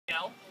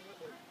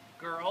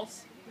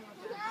Girls.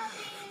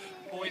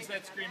 Boys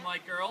that scream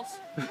like girls.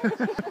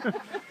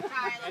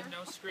 And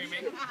no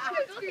screaming.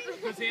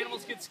 Because the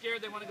animals get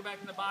scared, they want to go back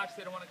in the box,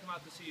 they don't want to come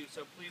out to see you.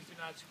 So please do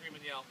not scream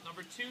and yell.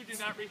 Number 2, do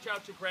not reach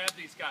out to grab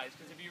these guys.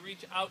 Because if you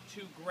reach out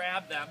to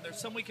grab them, there's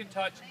some we can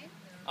touch,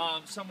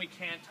 some we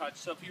can't touch.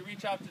 So if you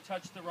reach out to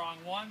touch the wrong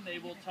one, they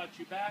will touch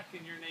you back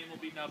and your name will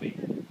be Nubby.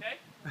 Okay?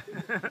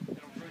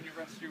 It'll ruin your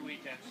rest of your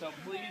weekend. So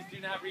please do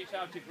not reach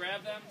out to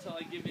grab them until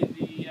I give you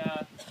the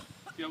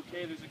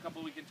okay. There's a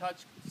couple we can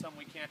touch, some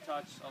we can't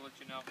touch. I'll let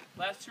you know.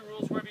 Last 2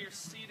 rules, wherever you're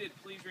seated,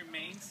 please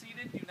remain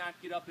seated. Do not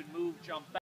get up and move, jump back.